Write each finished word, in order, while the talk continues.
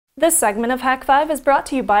This segment of Hak5 is brought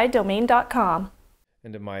to you by Domain.com.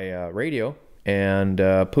 Into my radio, and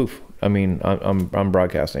poof! I mean, I'm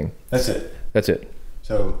broadcasting. That's it. That's it.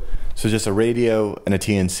 So just a radio and a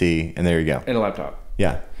TNC, and there you go. And a laptop.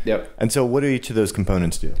 Yeah. Yep. And so, what do each of those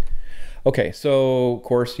components do? Okay, so of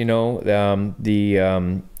course, you know,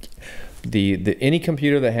 the any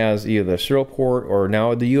computer that has either the serial port or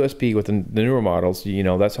now the USB with the newer models, you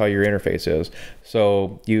know, that's how your interface is.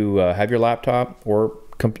 So you have your laptop or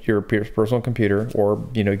your personal computer, or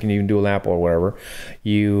you know, you can even do a lap or whatever.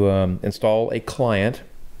 You install a client.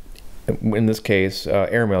 In this case,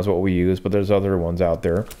 Airmail is what we use, but there's other ones out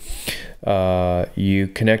there. You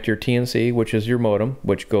connect your TNC, which is your modem,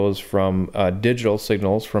 which goes from digital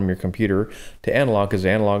signals from your computer to analog, because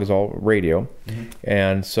analog is all radio. Mm-hmm.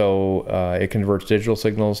 And so it converts digital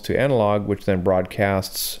signals to analog, which then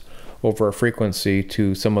broadcasts over a frequency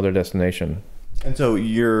to some other destination. And so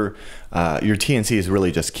your TNC is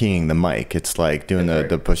really just keying the mic. It's like doing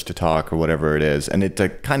the push to talk or whatever it is, and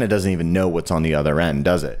it kind of doesn't even know what's on the other end,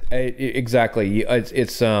 does it? Exactly.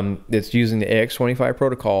 It's using the AX25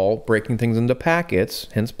 protocol, breaking things into packets,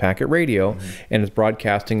 hence packet radio, mm-hmm. and it's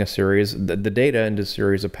broadcasting a series the data into a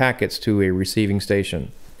series of packets to a receiving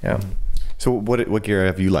station. Yeah. Mm-hmm. So what gear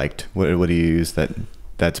have you liked? What do you use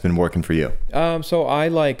that's been working for you? So I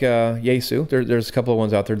like Yaesu. There's a couple of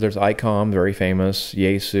ones out there. There's ICOM, very famous.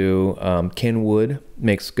 Yaesu. Kenwood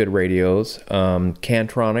makes good radios.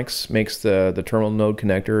 Cantronics makes the terminal node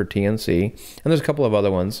connector, or TNC. And there's a couple of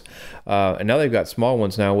other ones. And now they've got small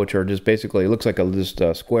ones now, which are just basically, it looks like just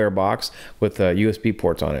a square box with USB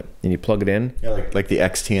ports on it. And you plug it in. Yeah, like the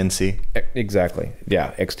XTNC? Exactly.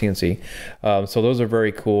 Yeah, XTNC. So those are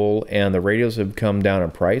very cool. And the radios have come down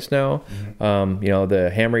in price now. Mm-hmm. You know, the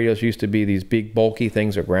ham radios used to be these big bulky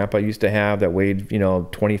things that Grandpa used to have that weighed, you know,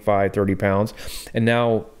 25, 30 pounds. And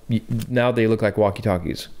now they look like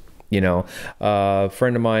walkie-talkies. You know, a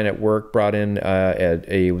friend of mine at work brought in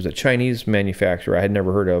it was a Chinese manufacturer I had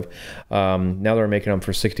never heard of. Now they're making them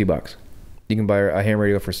for $60. You can buy a ham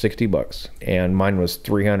radio for $60, and mine was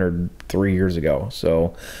 $300 3 years ago.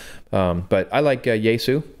 So, but I like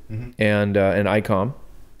Yaesu, mm-hmm. and ICOM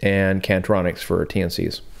and Cantronics for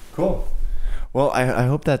TNCs. Cool. Well, I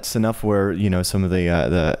hope that's enough where, you know, some of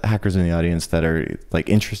the hackers in the audience that are like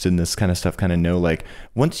interested in this kind of stuff kind of know, like,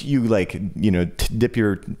 once you like, you know, dip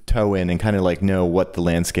your toe in and kind of like know what the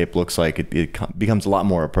landscape looks like, it becomes a lot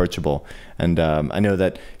more approachable. And I know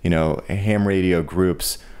that, you know, ham radio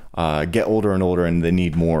groups get older and older, and they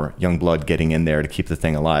need more young blood getting in there to keep the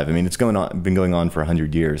thing alive. I mean, it's been going on for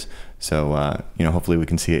 100 years. So, you know, hopefully we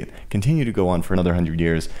can see it continue to go on for another 100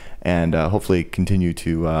 years, and hopefully continue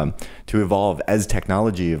to evolve as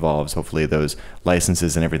technology evolves. Hopefully those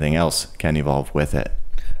licenses and everything else can evolve with it.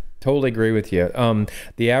 Totally agree with you.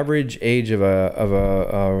 The average age of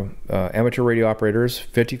a amateur radio operator is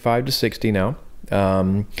 55 to 60 now,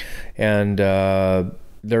 and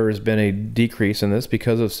there has been a decrease in this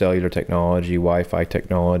because of cellular technology, Wi-Fi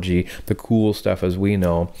technology, the cool stuff as we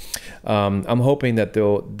know. I'm hoping that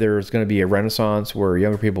there's going to be a renaissance where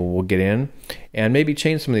younger people will get in and maybe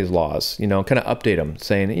change some of these laws, you know, kind of update them,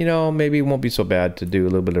 saying, you know, maybe it won't be so bad to do a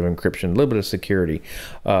little bit of encryption, a little bit of security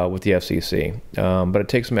with the FCC. But it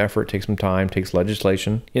takes some effort, takes some time, takes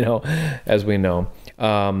legislation, you know, as we know.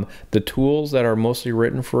 The tools that are mostly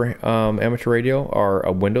written for amateur radio are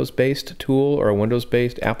a Windows-based tool or a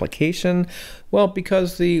Windows-based application. Well,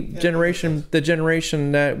 because the generation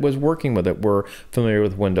that was working with it were familiar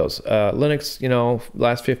with Windows. Linux, you know,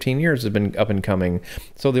 last 15 years has been up and coming.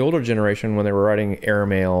 So the older generation, when they were writing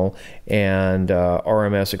Airmail and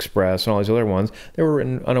RMS Express and all these other ones, they were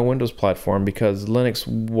written on a Windows platform because Linux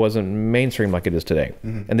wasn't mainstream like it is today,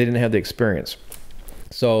 mm-hmm. and they didn't have the experience.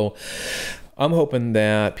 So I'm hoping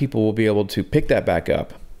that people will be able to pick that back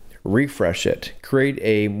up, refresh it, create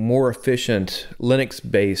a more efficient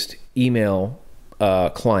Linux-based email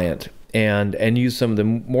client, and use some of the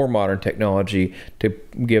more modern technology to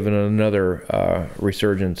give it another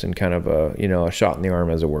resurgence and kind of a shot in the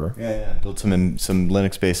arm, as it were. Yeah. Build some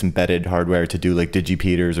Linux-based embedded hardware to do like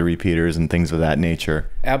digipeaters or repeaters and things of that nature.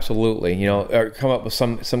 Absolutely, you know, or come up with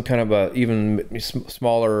some kind of a even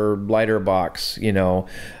smaller, lighter box. You know,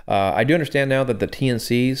 I do understand now that the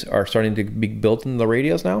TNCs are starting to be built into the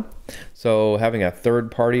radios now. So having a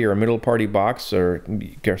third party or a middle party box are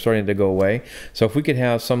starting to go away. So if we could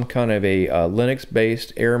have some kind of a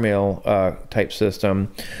Linux-based airmail type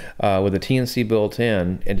system with a TNC built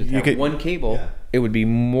in, and just have one cable it would be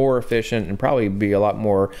more efficient and probably be a lot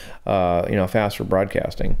more, faster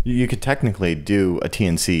broadcasting. You could technically do a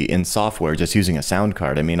TNC in software just using a sound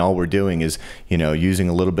card. I mean, all we're doing is, using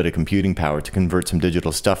a little bit of computing power to convert some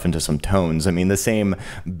digital stuff into some tones. I mean, the same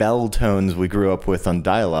bell tones we grew up with on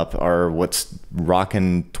dial-up are what's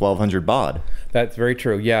rocking 1200 baud. That's very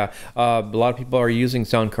true. Yeah, a lot of people are using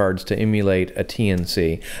sound cards to emulate a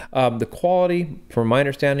TNC. The quality, from my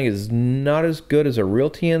understanding, is not as good as a real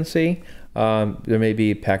TNC. There may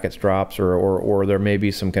be packets drops or there may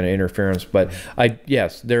be some kind of interference, but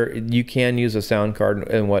yes, you can use a sound card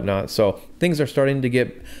and whatnot. So things are starting to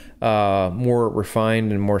get more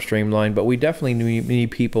refined and more streamlined, but we definitely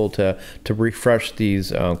need people to refresh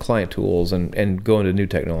these client tools and go into new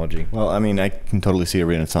technology. Well, I mean, I can totally see a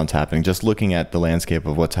renaissance happening. Just looking at the landscape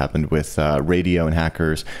of what's happened with radio and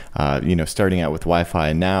hackers, starting out with Wi-Fi,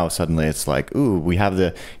 and now suddenly it's like, ooh, we have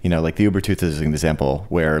the, like the Ubertooth is an example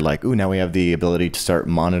where like, ooh, now we have the ability to start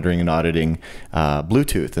monitoring and auditing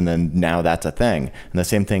Bluetooth, and then now that's a thing. And the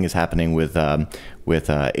same thing is happening with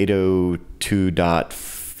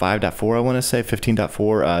 802.5.4, I want to say 15.4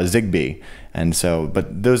 Zigbee. And so,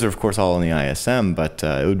 but those are of course all in the ISM, but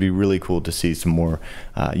it would be really cool to see some more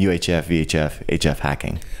UHF, VHF, HF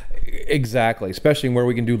hacking. Exactly, especially where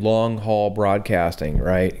we can do long haul broadcasting,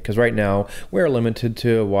 right? Because right now we're limited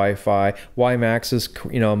to Wi-Fi. WiMAX is,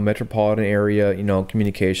 metropolitan area,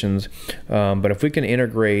 communications. But if we can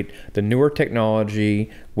integrate the newer technology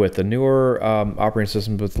with the newer operating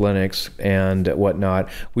systems with Linux and whatnot,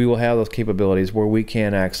 we will have those capabilities where we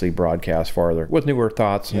can actually broadcast farther with newer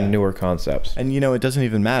thoughts and newer concepts. And it doesn't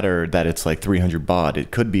even matter that it's like 300 baud.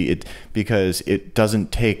 It could be because it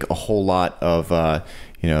doesn't take a whole lot of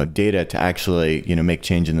data to actually, make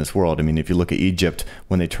change in this world. I mean, if you look at Egypt,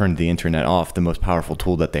 when they turned the internet off, the most powerful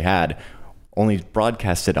tool that they had only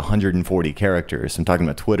broadcasted 140 characters. I'm talking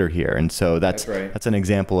about Twitter here. And so that's right. That's an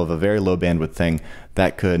example of a very low bandwidth thing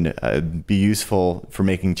that could be useful for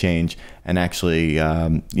making change and actually,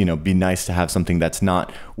 be nice to have something that's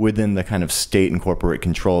not within the kind of state and corporate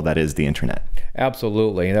control that is the internet.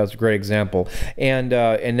 Absolutely. That was a great example. And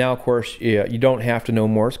now, of course, you don't have to know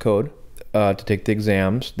Morse code to take the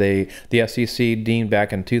exams. The SEC deemed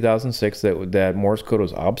back in 2006 that Morse code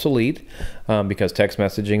was obsolete because text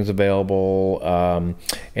messaging is available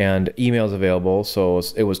and email is available, so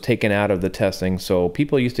it was taken out of the testing. So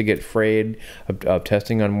people used to get afraid of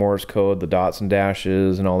testing on Morse code, the dots and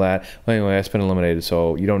dashes and all that. Well, anyway, that's been eliminated,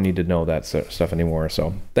 so you don't need to know that stuff anymore.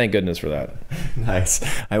 So thank goodness for that. Nice.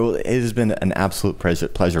 It has been an absolute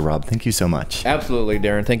pleasure, Rob. Thank you so much. Absolutely,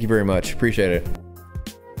 Darren. Thank you very much. Appreciate it.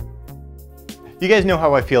 You guys know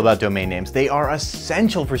how I feel about domain names. They are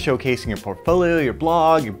essential for showcasing your portfolio, your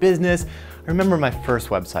blog, your business. I remember my first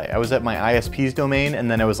website. I was at my ISP's domain and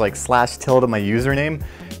then it was like / tilde my username,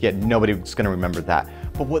 yet nobody was gonna remember that.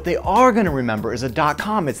 But what they are gonna remember is a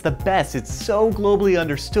 .com. It's the best. It's so globally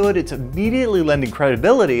understood. It's immediately lending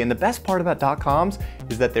credibility. And the best part about .coms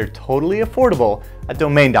is that they're totally affordable at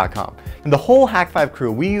domain.com. And the whole Hak5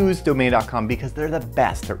 crew, we use domain.com because they're the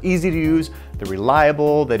best. They're easy to use, they're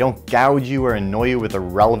reliable, they don't gouge you or annoy you with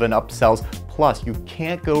irrelevant upsells. Plus, you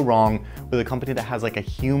can't go wrong with a company that has like a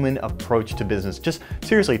human approach to business. Just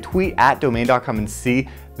seriously, tweet at domain.com and see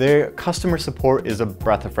their customer support is a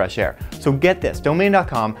breath of fresh air. So get this,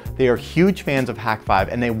 domain.com, they are huge fans of Hak5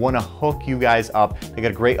 and they want to hook you guys up. They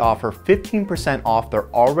got a great offer, 15% off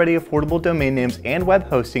their already affordable domain names and web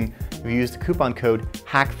hosting if you use the coupon code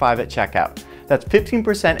Hak5 at checkout. That's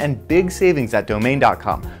 15% and big savings at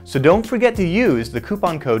domain.com. So don't forget to use the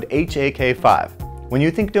coupon code HAK5. When you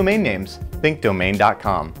think domain names, think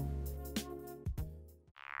domain.com.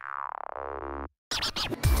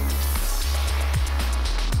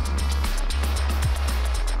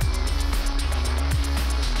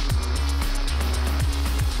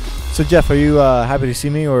 So Jeff, are you happy to see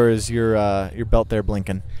me, or is your belt there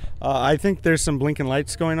blinking? I think there's some blinking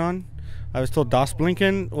lights going on. I was told Das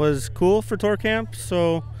Blinken was cool for Toorcamp,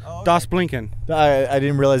 so Das Blinken. I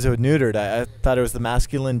didn't realize it was neutered. I thought it was the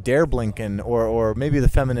masculine Der Blinken, or maybe the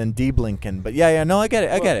feminine Die Blinken. But yeah, no, I get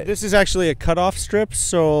it. I get it. This is actually a cutoff strip,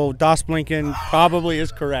 so Das Blinken probably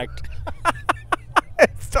is correct.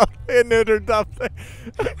 It's totally a neutered something.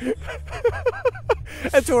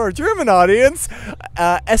 And to our German audience,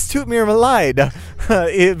 es tut mir leid,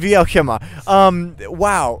 wie auch immer.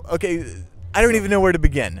 Wow. Okay, I don't even know where to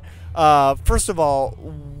begin. First of all,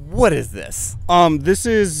 what is this? This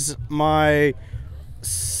is my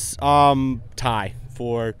tie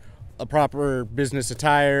for a proper business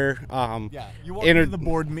attire. You walk into the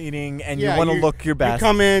board meeting and you want to look your best. You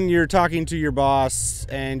come in, you're talking to your boss,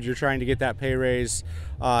 and you're trying to get that pay raise.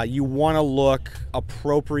 You want to look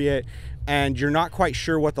appropriate, and you're not quite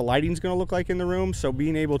sure what the lighting's going to look like in the room. So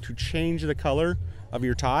being able to change the color of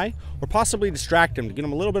your tie, or possibly distract them to get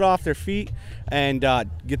them a little bit off their feet and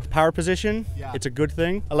get the power position. Yeah. It's a good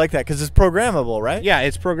thing. I like that because it's programmable, right? Yeah,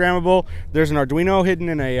 it's programmable. There's an Arduino hidden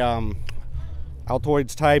in a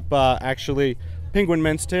Altoids type, actually penguin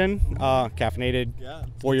mince tin, caffeinated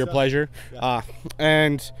for your pleasure,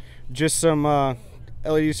 and just some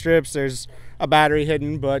LED strips. There's a battery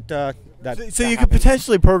hidden, but so you could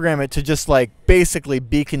potentially program it to just like basically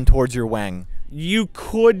beacon towards your wang. You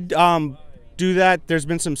could do that. There's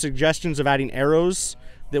been some suggestions of adding arrows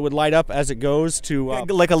that would light up as it goes to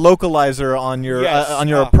like a localizer on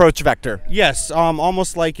your approach vector. Yes,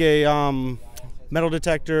 almost like a metal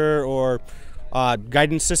detector or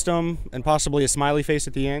guidance system, and possibly a smiley face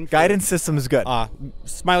at the end. Guidance system is good.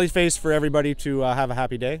 Smiley face for everybody to have a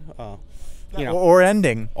happy day. You know, or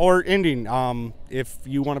ending. Or ending, if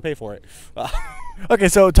you want to pay for it. Okay,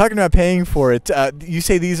 so talking about paying for it, you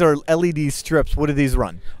say these are LED strips. What do these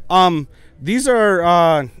run? These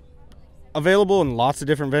are available in lots of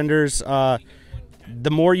different vendors. The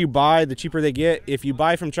more you buy, the cheaper they get. If you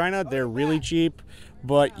buy from China, they're really cheap,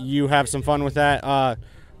 but you have some fun with that.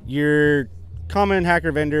 Your common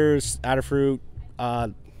hacker vendors, Adafruit,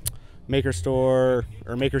 Maker Store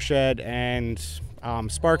or Maker Shed, and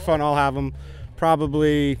SparkFun all have them.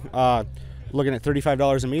 Probably looking at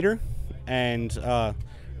 $35 a meter, and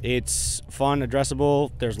it's fun,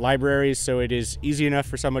 addressable. There's libraries, so it is easy enough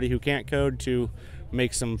for somebody who can't code to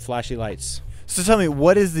make some flashy lights. So tell me,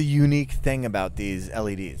 what is the unique thing about these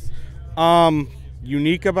LEDs?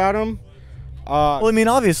 Unique about them? Well, I mean,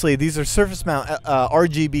 obviously, these are surface mount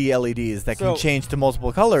RGB LEDs that can change to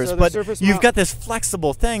multiple colors, but you've got this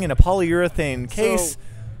flexible thing in a polyurethane case.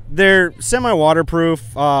 They're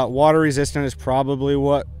semi-waterproof. Water resistant is probably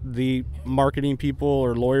what the marketing people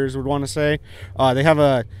or lawyers would want to say. They have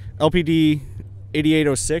a LPD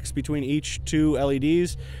 8806 between each two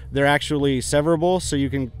LEDs. They're actually severable, so you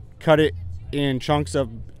can cut it in chunks of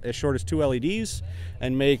as short as 2 LEDs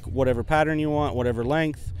and make whatever pattern you want, whatever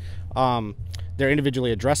length. They're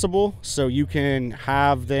individually addressable, so you can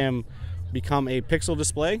have them become a pixel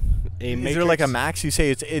display. Is there like a max? You say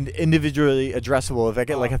it's individually addressable. If I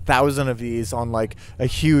get like 1,000 of these on like a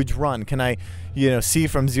huge run, can I, see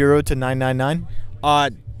from 0 to 999?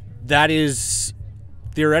 That is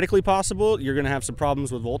theoretically possible. You're going to have some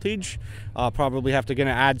problems with voltage. Probably have to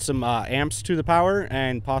add some amps to the power,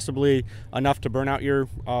 and possibly enough to burn out your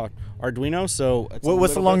Arduino. So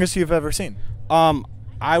what's the longest you've ever seen?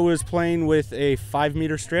 I was playing with a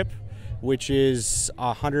 5-meter strip, which is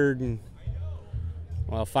 5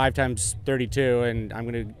 times 32, and I'm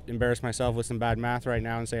going to embarrass myself with some bad math right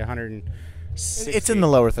now and say 160. It's in the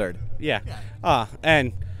lower third. Yeah.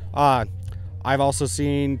 And I've also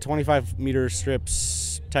seen 25-meter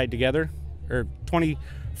strips tied together, or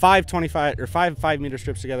 5 5-meter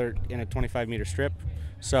strips together in a 25-meter strip.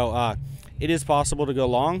 So it is possible to go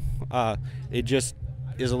long. It just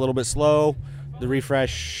is a little bit slow. The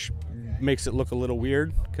refresh makes it look a little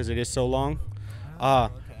weird because it is so long.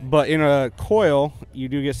 But in a coil, you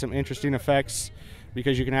do get some interesting effects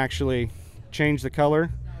because you can actually change the color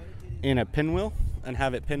in a pinwheel and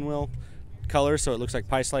have it pinwheel color so it looks like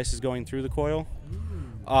pie slices going through the coil,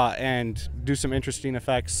 and do some interesting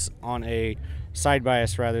effects on a side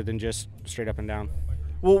bias rather than just straight up and down.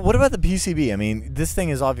 Well, what about the PCB? I mean, this thing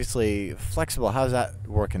is obviously flexible. How's that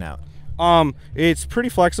working out? It's pretty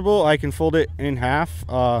flexible. I can fold it in half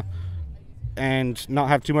and not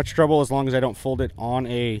have too much trouble as long as I don't fold it on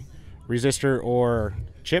a resistor or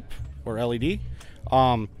chip or LED.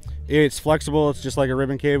 It's flexible. It's just like a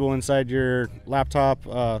ribbon cable inside your laptop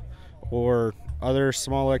or other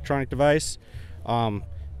small electronic device.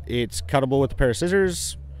 It's cuttable with a pair of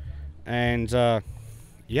scissors, and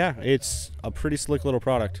yeah, it's a pretty slick little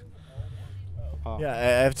product. Yeah,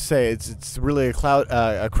 I have to say it's really a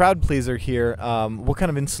crowd pleaser here. What kind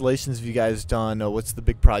of installations have you guys done? What's the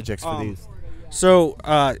big projects for these? So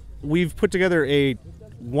we've put together a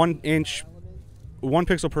 1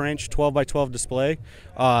 pixel per inch 12 by 12 display,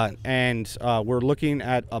 and we're looking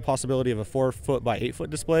at a possibility of a 4 foot by 8 foot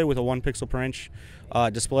display with a 1 pixel per inch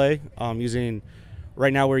display.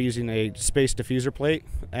 Right now we're using a space diffuser plate,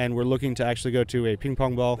 and we're looking to actually go to a ping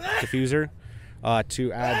pong ball diffuser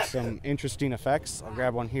to add some interesting effects. I'll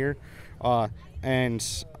grab one here,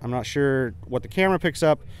 and I'm not sure what the camera picks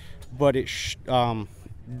up, but it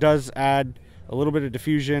does add a little bit of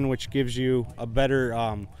diffusion, which gives you a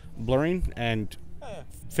better blurring and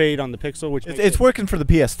fade on the pixel, which it's working for the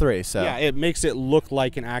PS3. So yeah, it makes it look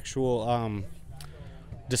like an actual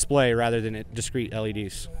display rather than discrete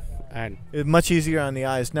LEDs, and it's much easier on the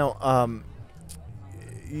eyes. Now,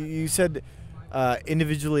 you said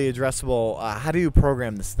individually addressable. How do you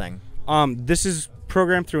program this thing? This is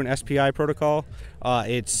programmed through an SPI protocol.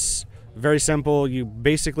 It's very simple. You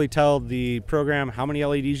basically tell the program how many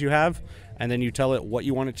LEDs you have, and then you tell it what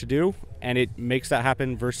you want it to do, and it makes that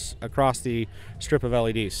happen across the strip of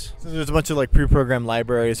LEDs. So there's a bunch of like pre-programmed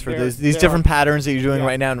libraries for these different patterns that you're doing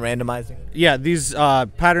right now and randomizing? Yeah, these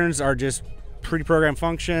patterns are just pre-programmed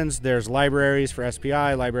functions. There's libraries for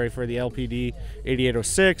SPI, library for the LPD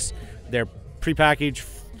 8806. They're prepackaged,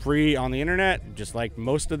 free on the internet, just like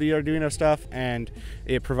most of the Arduino stuff, and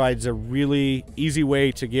it provides a really easy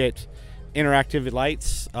way to get interactive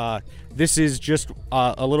lights. This is just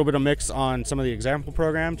a little bit of mix on some of the example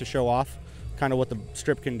program to show off kind of what the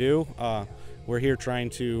strip can do. We're here trying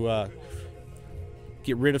to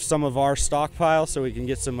get rid of some of our stockpile so we can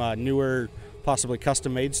get some newer, possibly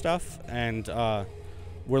custom-made stuff, and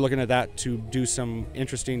we're looking at that to do some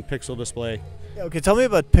interesting pixel display. Okay, tell me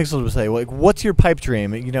about pixel display. Like, what's your pipe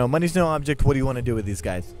dream? You know, money's no object. What do you want to do with these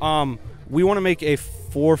guys? We want to make a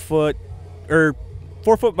 4 foot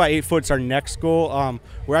by 8 foot is our next goal.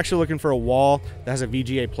 We're actually looking for a wall that has a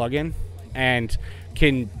VGA plug-in and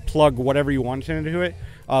can plug whatever you want into it.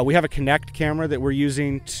 We have a Kinect camera that we're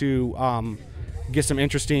using to get some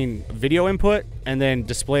interesting video input and then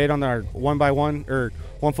display it on our 1 by 1 or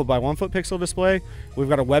 1 foot by 1 foot pixel display. We've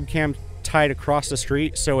got a webcam tied across the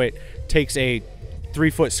street, so it takes a 3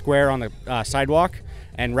 foot square on the sidewalk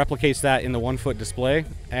and replicates that in the 1 foot display,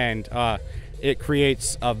 and it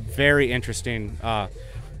creates a very interesting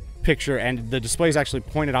picture, and the display is actually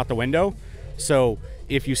pointed out the window, so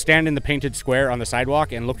if you stand in the painted square on the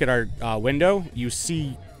sidewalk and look at our window, you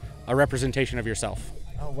see a representation of yourself.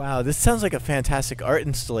 Oh wow, this sounds like a fantastic art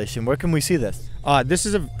installation. Where can we see this? This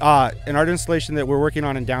is an art installation that we're working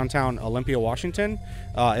on in downtown Olympia, Washington,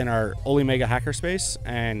 in our Oly Mega hackerspace,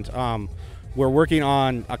 and we're working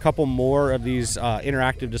on a couple more of these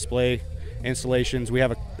interactive display installations. We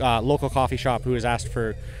have a local coffee shop who has asked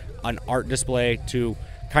for an art display to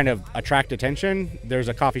kind of attract attention. There's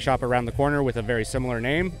a coffee shop around the corner with a very similar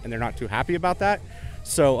name, and they're not too happy about that.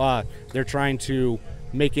 So they're trying to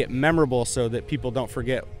make it memorable so that people don't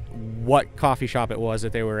forget what coffee shop it was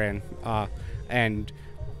that they were in. And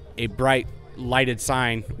a bright lighted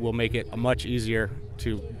sign will make it much easier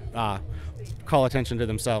to call attention to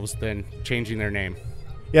themselves than changing their name.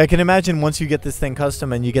 Yeah, I can imagine once you get this thing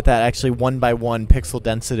custom and you get that actually 1 by 1 pixel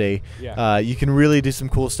density, you can really do some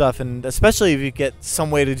cool stuff, and especially if you get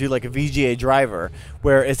some way to do like a VGA driver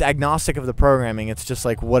where it's agnostic of the programming, it's just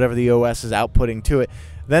like whatever the OS is outputting to it,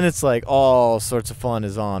 then it's like all sorts of fun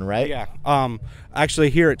is on, right? Yeah. Actually,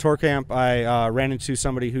 here at Toorcamp, I ran into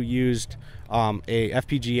somebody who used a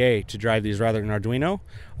FPGA to drive these rather than Arduino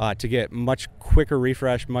to get much quicker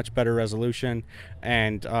refresh, much better resolution,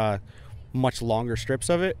 and much longer strips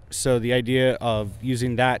of it. So the idea of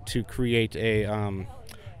using that to create a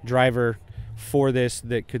driver for this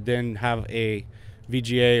that could then have a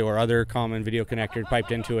VGA or other common video connector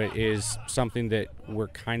piped into it is something that we're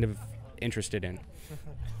kind of interested in.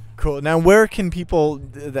 Cool. Now, where can people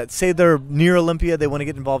that say they're near Olympia, they want to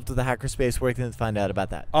get involved with the hackerspace, where can they find out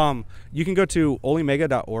about that? You can go to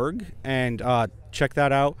olymega.org and check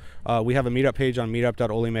that out. We have a meetup page on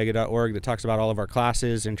meetup.olymega.org that talks about all of our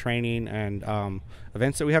classes and training and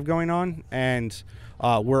events that we have going on. And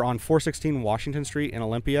we're on 416 Washington Street in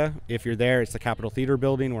Olympia. If you're there, it's the Capitol Theater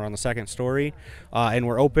building. We're on the 2nd story. And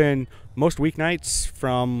we're open most weeknights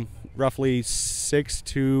from roughly 6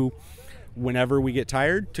 to whenever we get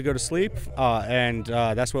tired to go to sleep, and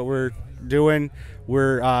that's what we're doing.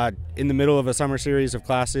 We're in the middle of a summer series of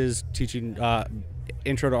classes teaching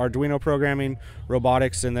intro to Arduino programming,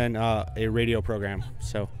 robotics, and then a radio program.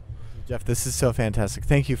 So, Jeff, this is so fantastic.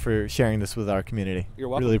 Thank you for sharing this with our community. You're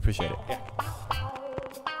welcome. Really appreciate it. Yeah.